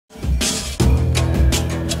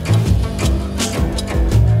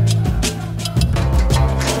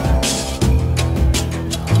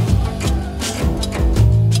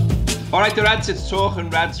right, the Reds, it's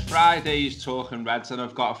Talking Reds Fridays, Talking Reds, and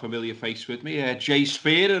I've got a familiar face with me, Jay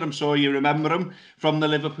Spear, and I'm sure you remember him from the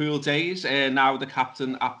Liverpool days, now the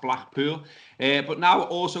captain at Blackpool, but now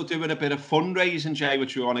also doing a bit of fundraising, Jay,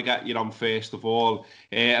 which we want to get you on first of all.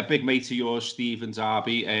 A big mate of yours, Stephen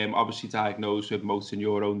Darby, obviously diagnosed with motor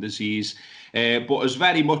neurone disease, but has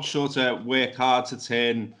very much sort of worked hard to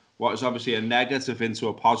turn what is obviously a negative into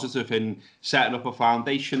a positive in setting up a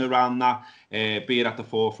foundation around that, being at the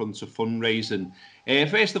forefront of fundraising.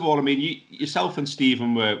 First of all, I mean, yourself and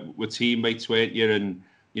Stephen were teammates, weren't you? And,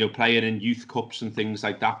 playing in youth cups and things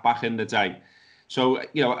like that back in the day. So,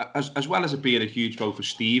 as well as it being a huge blow for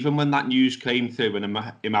Stephen when that news came through and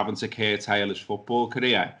him having to curtail his football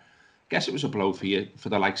career, I guess it was a blow for you, for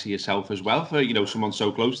the likes of yourself as well, for, someone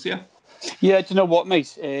so close to you. Yeah, do you know what,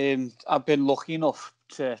 mate? I've been lucky enough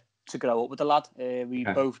to grow up with the lad. We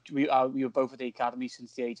were both at the academy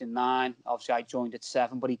since the age of 9. Obviously, I joined at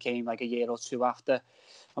 7, but he came like a year or two after,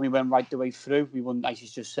 and we went right the way through. We won, as you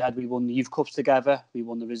just said, we won the youth cups together. We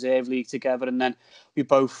won the reserve league together, and then we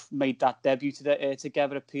both made that debut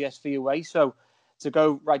together at PSV away. So to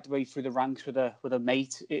go right the way through the ranks with a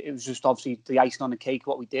mate, it was just obviously the icing on the cake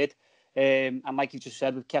what we did. And like you just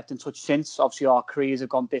said, we've kept in touch since. Obviously, our careers have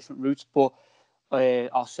gone different routes, but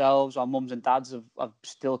ourselves, our mums and dads are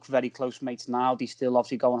still very close mates now. They still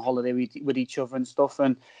obviously go on holiday with each other and stuff.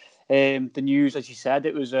 And the news, as you said,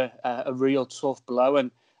 it was a real tough blow,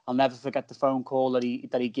 and I'll never forget the phone call that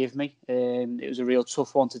he gave me. It was a real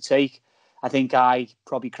tough one to take. I think I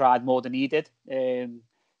probably cried more than he did.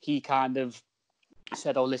 He kind of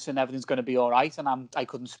said, "Oh, listen, everything's going to be all right," and I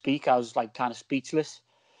couldn't speak. I was like kind of speechless.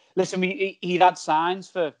 Listen, he'd had signs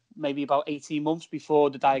for maybe about 18 months before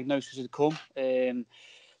the diagnosis had come.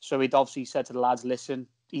 So he'd obviously said to the lads, listen,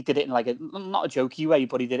 he did it in like not a jokey way,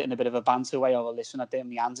 but he did it in a bit of a banter way. Oh, listen, I did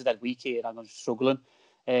my hands are dead weak here. I'm struggling.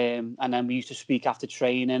 And then we used to speak after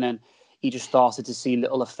training, and he just started to see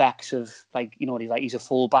little effects of he's a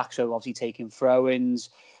fullback. So obviously taking throw-ins,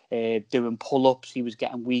 doing pull-ups. He was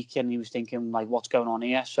getting weak and he was thinking like, what's going on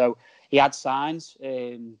here? So he had signs,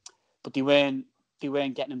 but they weren't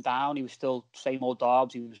getting him down. He was still same old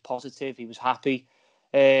Darbs. He was positive. He was happy.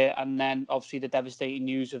 And then obviously the devastating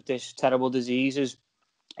news of this terrible disease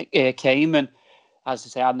came. And as I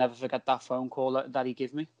say, I'll never forget that phone call that he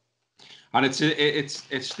gave me. And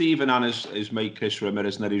it's Stephen and his mate Chris Rimmer,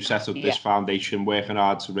 isn't it, who set up this foundation, working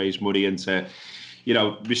hard to raise money into,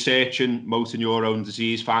 researching motor neurone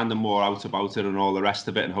disease, finding more out about it and all the rest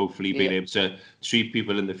of it, and hopefully being able to treat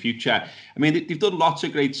people in the future. I mean, they've done lots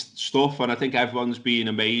of great stuff, and I think everyone's been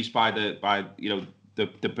amazed by the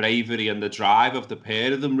bravery and the drive of the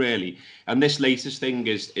pair of them, really. And this latest thing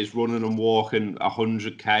is running and walking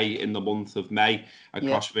 100k in the month of May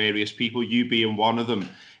across various people, you being one of them.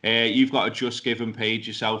 You've got a Just Giving page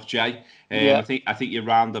yourself, Jay. I think you're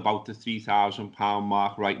around about the £3,000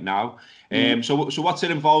 mark right now. So what's it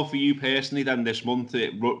involved for you personally then this month,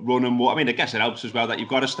 running more? I mean, I guess it helps as well that you've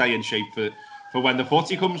got to stay in shape for when the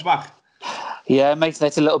footy comes back. Yeah, mate,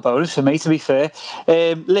 that's a little bonus for me, to be fair.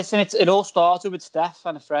 Listen, it all started with Steph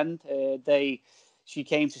and a friend. She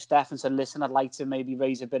came to Steph and said, listen, I'd like to maybe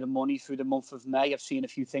raise a bit of money through the month of May. I've seen a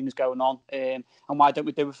few things going on. And why don't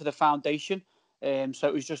we do it for the foundation? So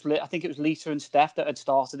it was just, I think it was Lisa and Steph that had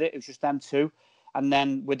started it. It was just them two. And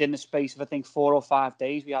then within the space of, I think, 4 or 5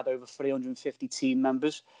 days, we had over 350 team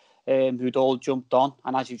members who'd all jumped on.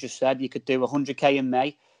 And as you just said, you could do 100k in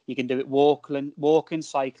May. You can do it walking,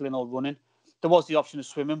 cycling or running. There was the option of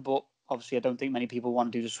swimming, but obviously I don't think many people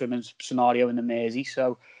want to do the swimming scenario in the Mersey,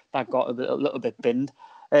 so that got a little bit binned.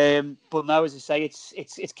 But now, as I say,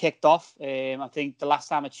 it's kicked off. I think the last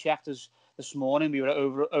time I checked was this morning. We were at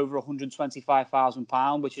over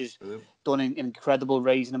 £125,000, which has done an incredible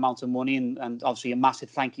raising amount of money, and obviously a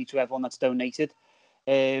massive thank you to everyone that's donated.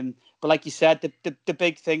 But like you said, the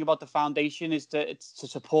big thing about the foundation is to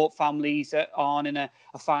support families that aren't in a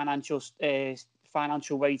financial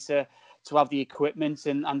way to have the equipment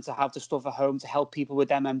and to have the stuff at home to help people with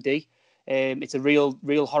MMD. It's a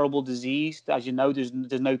real horrible disease. As you know, there's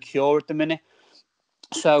no cure at the minute.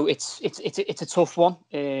 So it's a tough one.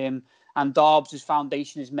 And Darbs'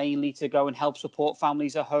 foundation is mainly to go and help support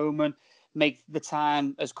families at home and make the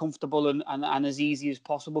time as comfortable and as easy as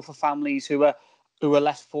possible for families who are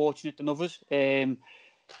less fortunate than others.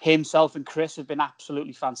 Himself and Chris have been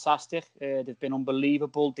absolutely fantastic. They've been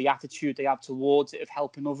unbelievable. The attitude they have towards it of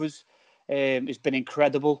helping others has been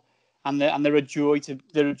incredible, and they're a joy to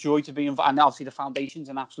be involved. And obviously, the foundation's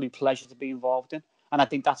an absolute pleasure to be involved in. And I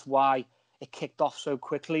think that's why it kicked off so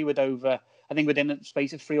quickly. With over, I think within the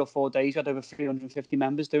space of 3 or 4 days, we had over 350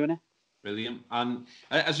 members doing it. Brilliant. And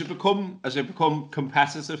has it become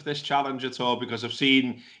competitive, this challenge at all? Because I've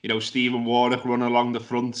seen, Stephen Warnock run along the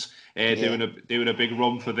front, doing a big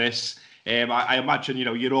run for this. I imagine,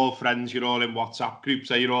 you're all friends, you're all in WhatsApp groups,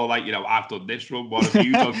 so you're all like, I've done this run, what have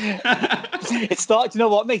you done? It started, you know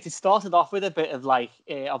what, mate? It started off with a bit of like,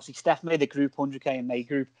 obviously Steph made a group, 100k in May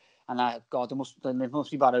group, and there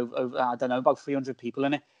must be about over, I don't know, about 300 people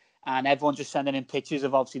in it, and everyone's just sending in pictures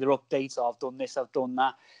of obviously their updates. Oh, I've done this, I've done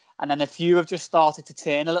that. And then a few have just started to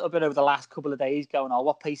turn a little bit over the last couple of days, going, "Oh,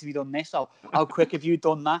 what pace have you done this? Oh, how quick have you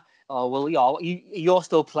done that? Oh, well, you're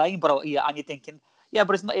still playing, but yeah," and you're thinking, yeah,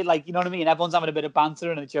 but it's not like, you know what I mean? Everyone's having a bit of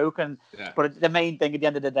banter and a joke, but the main thing at the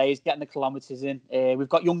end of the day is getting the kilometres in. We've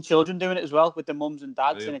got young children doing it as well with their mums and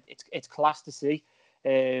dads, and it's class to see.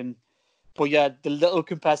 But yeah, the little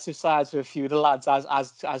competitive sides for a few of the lads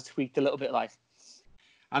has tweaked a little bit, like.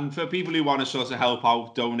 And for people who want to sort of help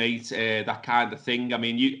out, donate, that kind of thing, I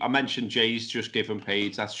mean, I mentioned Jay's Just Giving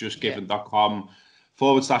page, that's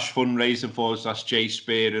justgiving.com/fundraising/Jay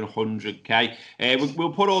Spear and 100k.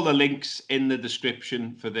 We'll put all the links in the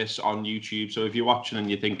description for this on YouTube. So if you're watching and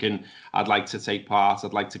you're thinking, I'd like to take part,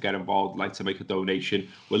 I'd like to get involved, I'd like to make a donation,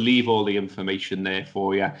 we'll leave all the information there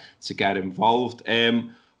for you to get involved.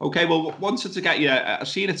 Okay, well, wanted to get you. I've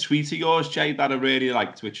seen a tweet of yours, Jay, that I really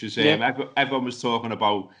liked, which is everyone was talking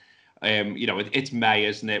about. It's May,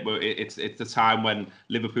 isn't it? It's the time when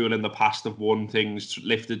Liverpool in the past have won things,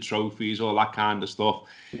 lifted trophies, all that kind of stuff.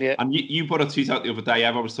 Yeah. And you put a tweet out the other day.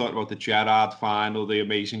 Everyone was talking about the Gerrard final, the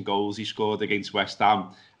amazing goals he scored against West Ham,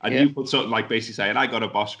 and you put something like basically saying, "I got a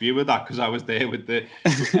boss view of that because I was there with the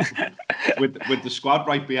with the squad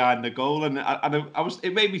right behind the goal," and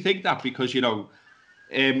it made me think that because you're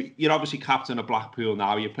obviously captain of Blackpool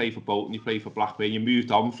now. You play for Bolton, you play for Blackburn, you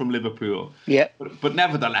moved on from Liverpool. Yeah. But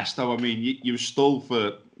nevertheless, though, I mean, you still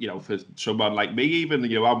for someone like me, even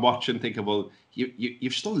I'm watching, thinking, well,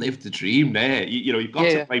 you've still lived the dream there. You've got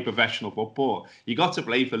to play professional football. You got to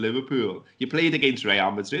play for Liverpool. You played against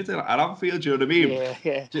Real Madrid at Anfield. You know what I mean?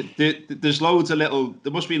 Yeah.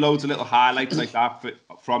 There must be loads of little highlights like that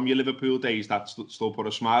from your Liverpool days that still put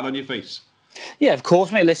a smile on your face. Yeah, of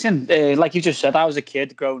course, mate. Listen, like you just said, I was a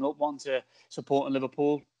kid growing up wanting to support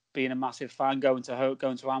Liverpool, being a massive fan, going to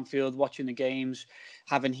Anfield, watching the games,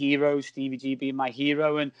 having heroes, Stevie G being my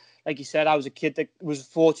hero. And like you said, I was a kid that was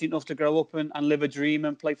fortunate enough to grow up and live a dream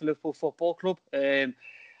and play for Liverpool Football Club. I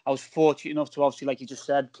was fortunate enough to obviously, like you just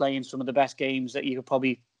said, play in some of the best games that you could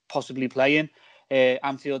probably possibly play in.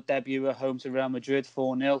 Anfield debut at home to Real Madrid,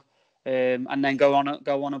 4-0. And then go on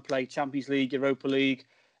and play Champions League, Europa League,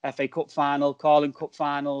 FA Cup final, Carling Cup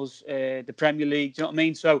finals, the Premier League. Do you know what I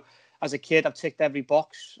mean? So as a kid, I've ticked every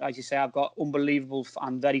box. As you say, I've got unbelievable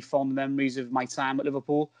and very fond memories of my time at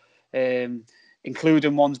Liverpool,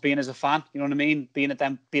 including ones being as a fan. You know what I mean? Being at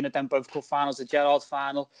them both cup finals, the Gerrard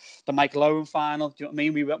final, the Michael Owen final. Do you know what I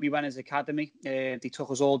mean? We went as academy. They took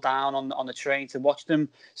us all down on the train to watch them.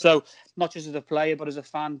 So not just as a player, but as a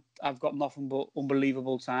fan, I've got nothing but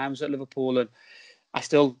unbelievable times at Liverpool. And I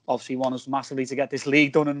still obviously want us massively to get this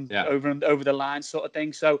league done and over the line sort of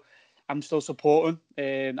thing. So I'm still supporting.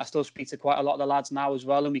 I still speak to quite a lot of the lads now as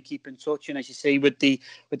well, and we keep in touch. And as you see with the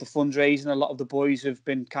fundraising, a lot of the boys have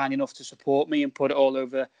been kind enough to support me and put it all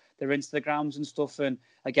over their Instagrams and stuff. And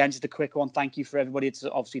again, just a quick one, thank you for everybody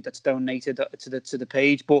that's donated to the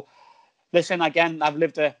page. But listen, again, I've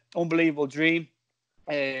lived an unbelievable dream.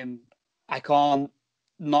 I can't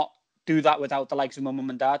not do that without the likes of my mum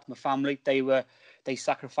and dad, my family. They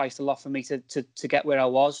sacrificed a lot for me to get where I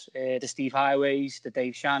was. The Steve Highways, the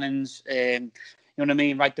Dave Shannons, you know what I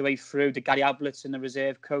mean, right the way through, the Gary Ablett's and the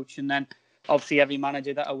reserve coach, and then obviously every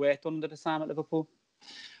manager that I worked under the time at Liverpool.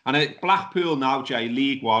 And at Blackpool now, Jay,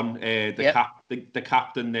 League One, the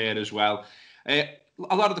captain there as well.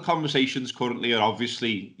 A lot of the conversations currently are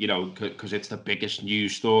obviously, because it's the biggest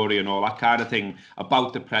news story and all that kind of thing,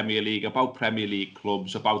 about the Premier League, about Premier League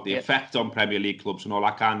clubs, about the effect on Premier League clubs and all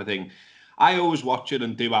that kind of thing. I always watch it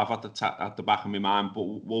and do have at the back of my mind, but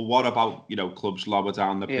well, what about clubs lower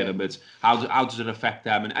down the pyramid? How does it affect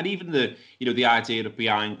them? And even the idea of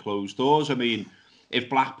behind closed doors. I mean, if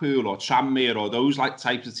Blackpool or Tranmere or those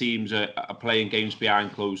types of teams are playing games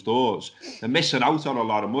behind closed doors, they're missing out on a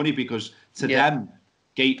lot of money because to them,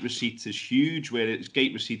 gate receipts is huge, whereas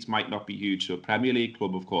gate receipts might not be huge to a Premier League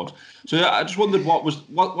club, of course. So I just wondered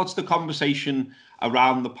what's the conversation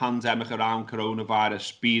around the pandemic, around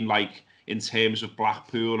coronavirus being like in terms of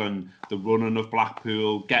Blackpool and the running of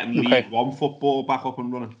Blackpool, getting League One football back up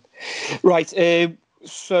and running? Right.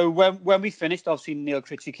 So when we finished, obviously Neil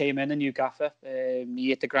Critchley came in, the new gaffer. He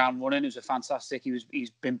hit the ground running. It was a fantastic.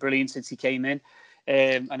 He's been brilliant since he came in,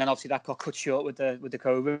 and then obviously that got cut short with the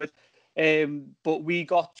COVID. But we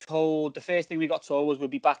got told, the first thing we got told was we'll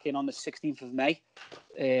be back in on the 16th of May.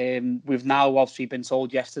 We've now obviously been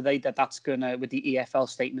told yesterday that that's going to, with the EFL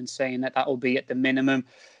statement saying that will be at the minimum,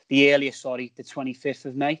 the earliest, the 25th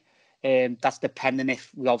of May. That's depending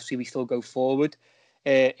if we still go forward.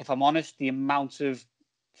 If I'm honest, the amount of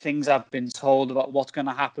things I've been told about what's going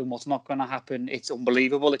to happen, what's not going to happen, it's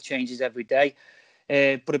unbelievable. It changes every day.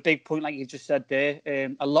 But a big point, like you just said there,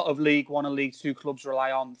 a lot of League One and League Two clubs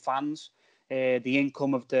rely on fans, the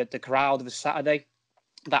income of the crowd of a Saturday.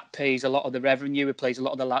 That pays a lot of the revenue. It pays a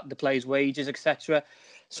lot of the players' wages, etc.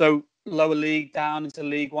 So lower league down into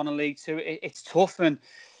League One and League Two, it's tough. And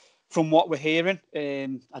from what we're hearing,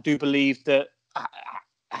 I do believe that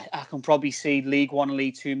I can probably see League One and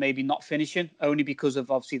League Two maybe not finishing, only because of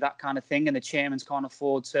obviously that kind of thing, and the chairmans can't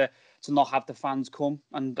afford to not have the fans come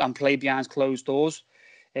and play behind closed doors.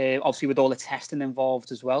 Obviously, with all the testing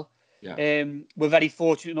involved as well. Yeah. We're very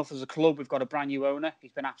fortunate enough as a club. We've got a brand new owner.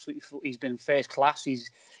 He's been first class. He's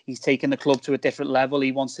taken the club to a different level.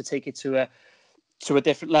 He wants to take it to a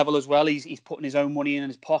different level as well. He's putting his own money in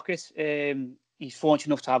his pocket. He's fortunate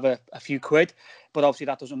enough to have a few quid, but obviously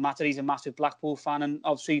that doesn't matter. He's a massive Blackpool fan, and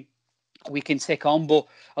obviously we can tick on, but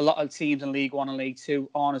a lot of teams in League One and League Two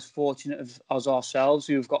aren't as fortunate as ourselves,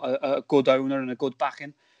 who've got a good owner and a good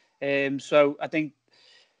backing. So I think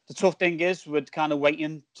the tough thing is we're kind of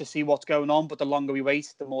waiting to see what's going on, but the longer we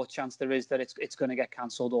wait, the more chance there is that it's going to get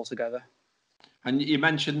cancelled altogether. And you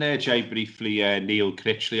mentioned there, Jay, briefly, Neil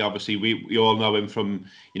Critchley. Obviously, we all know him from,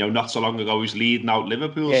 not so long ago. He was leading out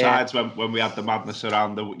Liverpool sides when we had the madness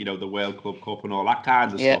around the World Club Cup and all that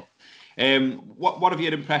kind of stuff. What have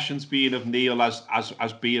your impressions been of Neil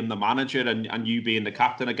as being the manager and you being the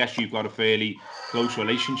captain? I guess you've got a fairly close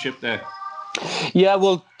relationship there. Yeah,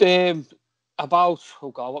 well, about,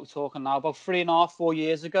 what we're talking now, about 3.5-4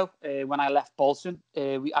 years ago, when I left Bolton,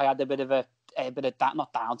 I had a bit of that,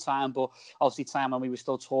 not downtime, but obviously time when we were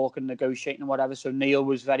still talking, negotiating and whatever. So Neil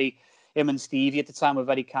was him and Stevie at the time were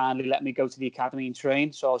very kindly let me go to the academy and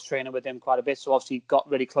train. So I was training with him quite a bit. So obviously got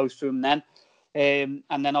really close to him then. And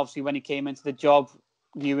then obviously when he came into the job,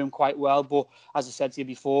 knew him quite well. But as I said to you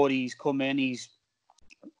before, he's come in, he's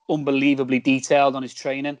unbelievably detailed on his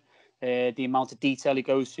training. The amount of detail he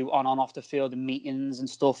goes to on and off the field and meetings and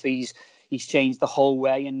stuff, he's changed the whole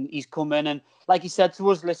way, and he's come in and, like he said to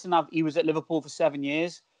us, listen, he was at Liverpool for 7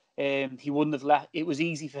 years. He wouldn't have left. It was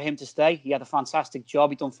easy for him to stay. He had a fantastic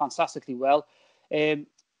job. He'd done fantastically well.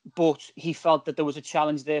 But he felt that there was a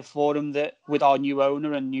challenge there for him, that with our new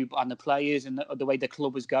owner and the players and the way the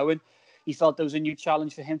club was going, he felt there was a new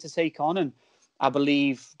challenge for him to take on. And I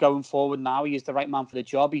believe going forward now, he is the right man for the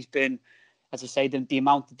job. He's been, as I say, the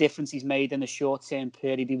amount of difference he's made in the short-term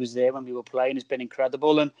period he was there when we were playing has been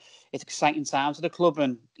incredible. And it's exciting times for the club,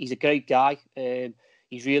 and he's a great guy.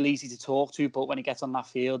 He's really easy to talk to, but when he gets on that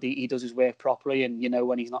field, he does his work properly, and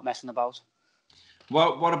when he's not messing about.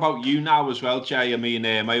 Well, what about you now as well, Jay? I mean,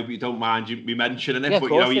 I hope you don't mind me mentioning it, but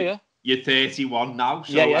course, you're 31 now,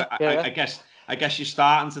 so I guess you're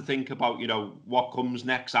starting to think about, what comes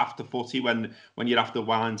next after footy when you have to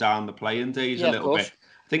wind down the playing days a little bit.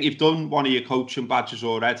 I think you've done one of your coaching badges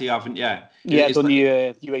already, haven't you? Yeah, I've done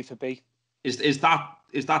the UEFA B. Is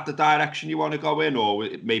that the direction you want to go in, or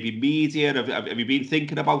maybe media? Have you been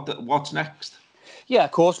thinking about what's next? Yeah,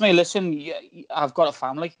 of course, mate. Listen, I've got a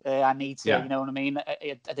family. I need to, you know what I mean?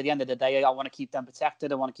 At the end of the day, I want to keep them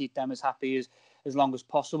protected. I want to keep them as happy as long as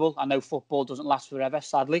possible. I know football doesn't last forever,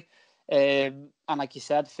 sadly. And like you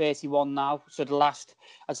said, 31 now. So the last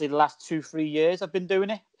 2-3 years I've been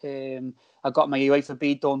doing it. I got my UEFA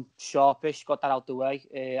B done sharpish, got that out the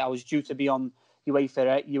way. I was due to be on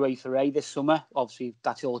UEFA A this summer. Obviously,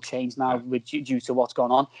 that's all changed now due to what's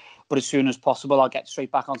gone on. But as soon as possible, I'll get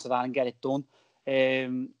straight back onto that and get it done.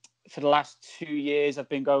 For the last 2 years, I've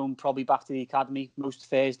been going probably back to the academy most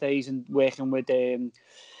Thursdays and working with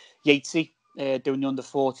Yatesy, doing the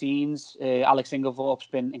under-14s. Alexander-Arnold's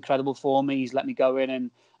been incredible for me. He's let me go in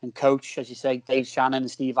and coach, as you say. Dave Shannon and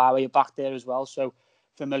Steve Howe are back there as well. So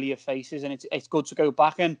familiar faces, and it's good to go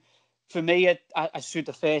back. And for me, I suit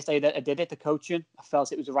the first day that I did it, the coaching, I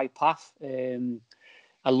felt it was the right path.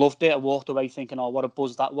 I loved it. I walked away thinking, oh, what a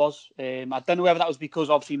buzz that was. I don't know whether that was because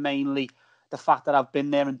obviously mainly the fact that I've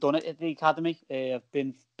been there and done it at the academy. I've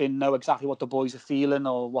been know exactly what the boys are feeling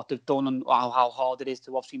or what they've done and how hard it is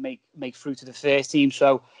to obviously make through to the first team.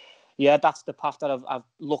 So yeah, that's the path that I've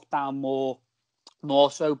looked down more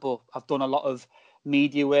so. But I've done a lot of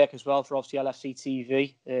media work as well for obviously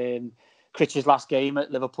LFC TV. Critch's last game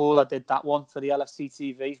at Liverpool, I did that one for the LFC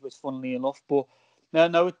TV, which funnily enough. But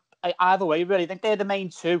no, either way, really, I think they're the main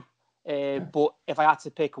two. But if I had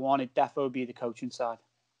to pick one, it'd definitely be the coaching side.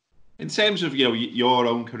 In terms of, your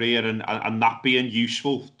own career and that being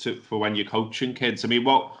useful for when you're coaching kids, I mean,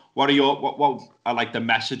 what are like the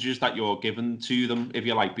messages that you're giving to them, if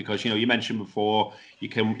you like? Because, you mentioned before you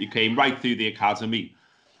came right through the academy.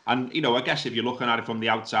 And, I guess if you're looking at it from the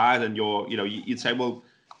outside and you'd say, well,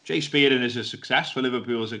 Jay Spearing is a success for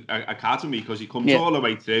Liverpool's academy because he comes all the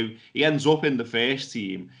way through. He ends up in the first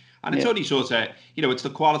team. And it's only sort of, it's the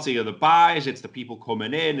quality of the buys, it's the people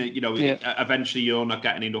coming in. Eventually you're not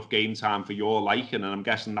getting enough game time for your liking. And I'm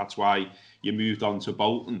guessing that's why you moved on to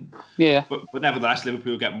Bolton. Yeah. But nevertheless,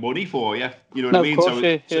 Liverpool get money for you. You know what I mean? Of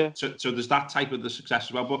course, so there's that type of the success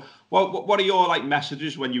as well. But what are your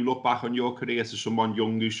messages when you look back on your career to someone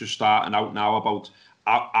young who's just starting out now about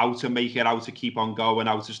how to make it, how to keep on going,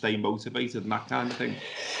 how to stay motivated and that kind of thing?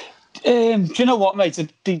 Do you know what, mate?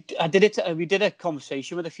 I did it. We did a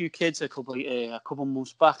conversation with a few kids a couple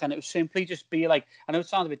months back, and it was simply just be like, I know it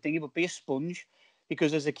sounds a bit dingy, but be a sponge,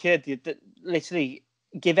 because as a kid, you literally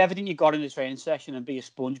give everything you got in the training session and be a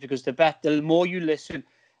sponge, because the more you listen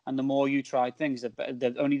and the more you try things,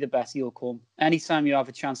 only the better you'll come. Anytime you have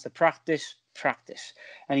a chance to practice.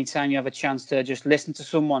 Anytime you have a chance to just listen to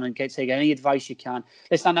someone and take any advice you can.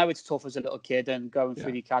 Listen, I know it's tough as a little kid and going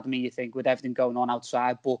through the academy, you think, with everything going on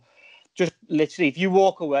outside, but just literally, if you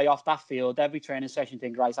walk away off that field, every training session,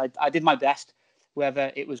 think, right, I did my best,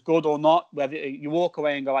 whether it was good or not, whether you walk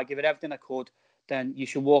away and go, I give it everything I could, then you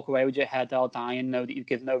should walk away with your head held high and know that you've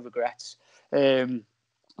given no regrets.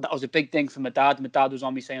 That was a big thing for my dad. My dad was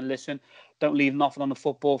on me saying, listen, don't leave nothing on the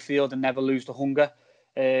football field and never lose the hunger.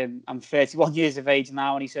 I'm 31 years of age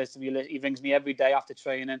now, and he says to me, he rings me every day after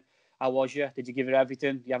training, how was you? Did you give it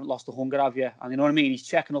everything? You haven't lost the hunger, have you? And you know what I mean? He's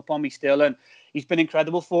checking up on me still, and he's been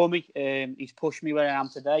incredible for me. He's pushed me where I am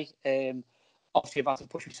today. Obviously, I've had to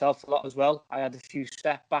push myself a lot as well. I had a few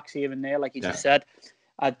setbacks here and there, like you just said.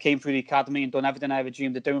 I came through the academy and done everything I ever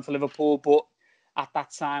dreamed of doing for Liverpool. But at that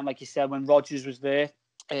time, like you said, when Rodgers was there,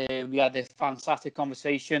 we had a fantastic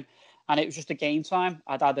conversation. And it was just a game time.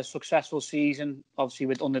 I'd had a successful season, obviously,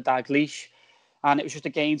 under Dalglish. And it was just a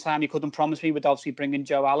game time. He couldn't promise me with obviously bringing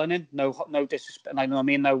Joe Allen in. No disrespect. I know what I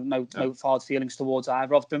mean. No hard feelings towards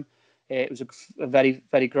either of them. It was a very,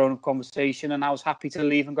 very grown-up conversation, and I was happy to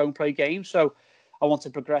leave and go and play games. So I want to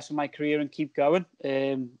progress in my career and keep going.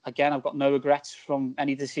 Again, I've got no regrets from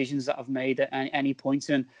any decisions that I've made at any point,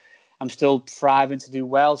 and I'm still striving to do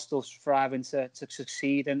well, still striving to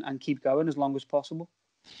succeed and keep going as long as possible.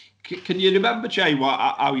 Can you remember, Jay,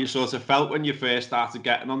 how you sort of felt when you first started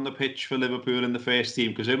getting on the pitch for Liverpool in the first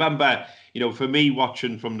team? Because I remember, for me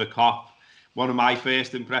watching from the Kop, one of my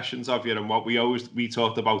first impressions of you and what we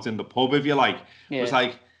talked about in the pub, if you like, was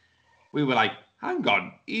like, we were like, hang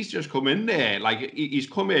on, he's just come in there. Like, he's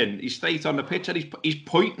come in, he's straight on the pitch, and he's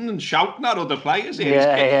pointing and shouting at other players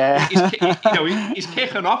here. He's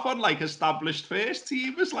kicking off on, like, established first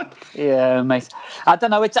teamers. Like. Yeah, mate. I don't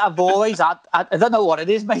know. I don't know what it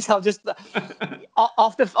is, mate. I'll just...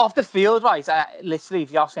 off the field, right, literally,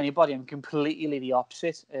 if you ask anybody, I'm completely the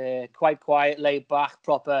opposite. Quite quiet, laid back,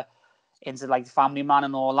 proper, into, like, family man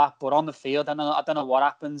and all that. But on the field, I don't know what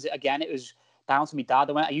happens. Again, it was down to my dad.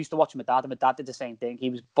 I used to watch my dad, and my dad did the same thing.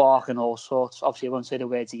 He was barking all sorts. Obviously, I won't say the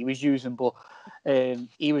words he was using, but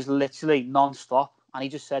he was literally non-stop. And he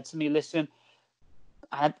just said to me, listen,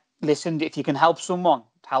 if you can help someone,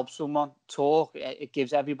 talk. It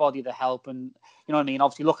gives everybody the help. And, you know what I mean?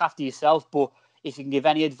 Obviously, look after yourself, but if you can give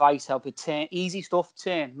any advice, help it, easy stuff,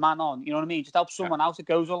 man on. You know what I mean? Just help someone out. It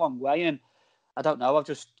goes a long way. And I don't know. I've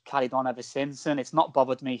just carried on ever since, and it's not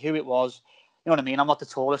bothered me who it was. You know what I mean? I'm not the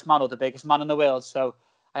tallest man or the biggest man in the world, so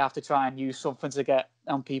I have to try and use something to get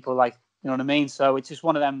on people, like, you know what I mean? So it's just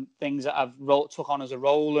one of them things that I've took on as a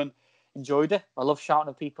role and enjoyed it. I love shouting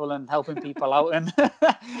at people and helping people out, and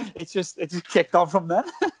it just kicked on from then.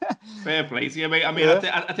 Fair play to you, mate. I mean,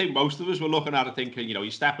 yeah. I think most of us were looking at it thinking,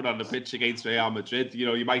 you're stepping on the pitch against Real Madrid.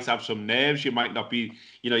 You might have some nerves. You might not be,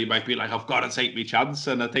 you might be like, I've got to take my chance.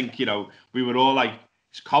 And I think, we were all like,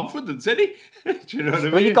 he's confident, isn't he? Do you know what I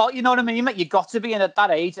mean? Well, you know what I mean, mate? You got to be at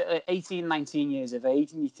that age, 18, 19 years of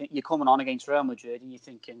age, and you think you're coming on against Real Madrid, and you're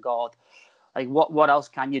thinking, God, like, what else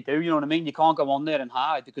can you do? You know what I mean? You can't go on there and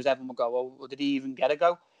hide, because everyone will go, well, did he even get a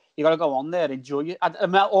go? You got to go on there, enjoy it. I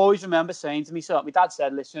always remember saying to myself, my dad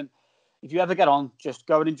said, listen, if you ever get on, just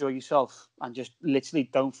go and enjoy yourself, and just literally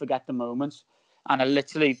don't forget the moments. And I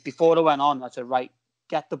literally, before I went on, I said, right,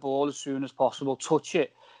 get the ball as soon as possible, touch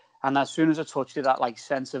it. And as soon as I touched it, that, like,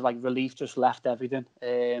 sense of, like, relief just left everything.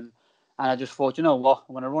 And I just thought, you know what,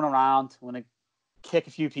 I'm going to run around, I'm going to kick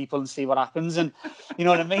a few people and see what happens. And you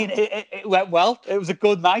know what I mean? It went well. It was a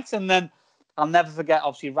good night. And then I'll never forget,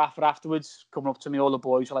 obviously, Rafa afterwards coming up to me, all the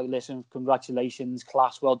boys were like, listen, congratulations,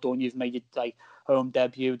 class, well done, you've made your like home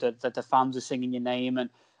debut, the fans are singing your name, and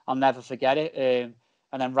I'll never forget it.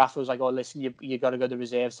 And then Rafa was like, oh, listen, you got to go to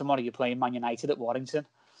reserves tomorrow, you're playing Man United at Warrington.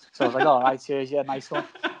 So I was like, all right, cheers, yeah, nice one.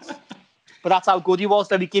 But that's how good he was.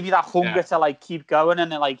 Then he give you that hunger to like keep going,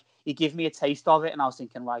 and then like he gave me a taste of it, and I was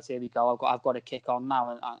thinking, right, here we go. I've got to kick on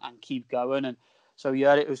now and keep going. And so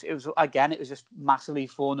yeah, it was just massively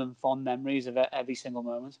fun and fond memories of it, every single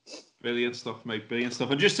moment. Brilliant stuff, mate. Brilliant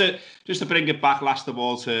stuff. And just to bring it back, last of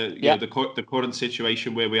all, to you know, the current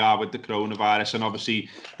situation where we are with the coronavirus, and obviously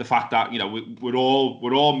the fact that, you know, we're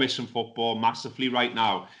all missing football massively right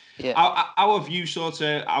now. Yeah. Our view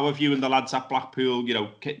and the lads at Blackpool, you know,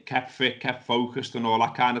 kept fit, kept focused, and all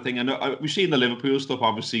that kind of thing. And we've seen the Liverpool stuff.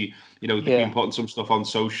 Obviously, you know, they've been putting some stuff on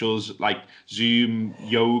socials like Zoom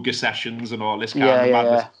yoga sessions and all this kind of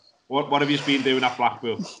madness. What have you been doing at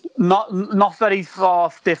Blackpool? Not very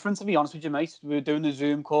far different, to be honest with you, mate. We were doing the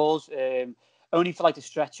Zoom calls, only for like the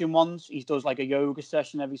stretching ones. He does like a yoga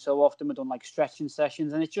session every so often. We've done like stretching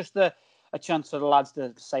sessions, and it's just a chance for the lads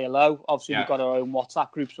to say hello. Obviously, we've got our own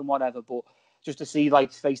WhatsApp groups and whatever, but just to see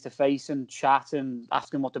like face to face and chat and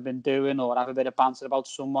ask them what they've been doing, or have a bit of banter about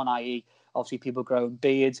someone, i.e., obviously people growing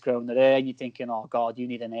beards, growing their hair, and you're thinking, oh God, you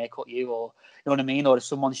need an haircut, you, or you know what I mean? Or if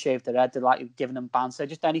someone shaved their head, they're like giving them banter,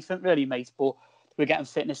 just anything really, mate. But we're getting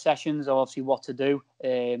fitness sessions, obviously what to do.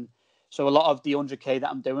 So a lot of the 100k that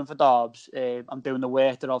I'm doing for Darbs, I'm doing the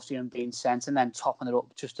work that obviously I'm being sent, and then topping it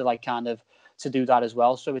up just to like kind of to do that as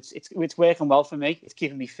well. So it's working well for me. It's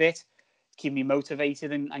keeping me fit, keeping me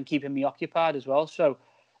motivated, and keeping me occupied as well. So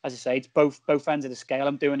as I say, it's both ends of the scale.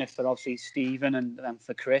 I'm doing it for obviously Stephen and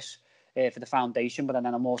for Chris for the foundation, but then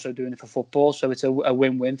I'm also doing it for football. So it's a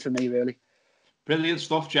win-win for me, really. Brilliant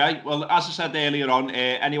stuff, Jay. Well, as I said earlier on,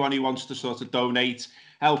 anyone who wants to sort of donate,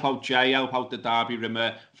 help out Jay, help out the Darby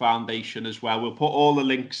Rimmer Foundation as well. We'll put all the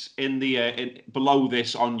links in below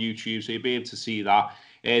this on YouTube, so you'll be able to see that.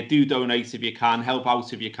 Do donate if you can, help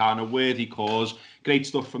out if you can, a worthy cause. Great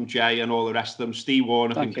stuff from Jay and all the rest of them, Steve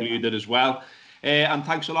Warnock included as well. And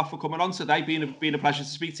thanks a lot for coming on today. Been a pleasure to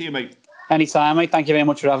speak to you, mate. Anytime, mate. Thank you very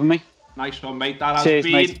much for having me. Nice one, mate. That has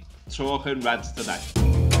been Talking Reds today.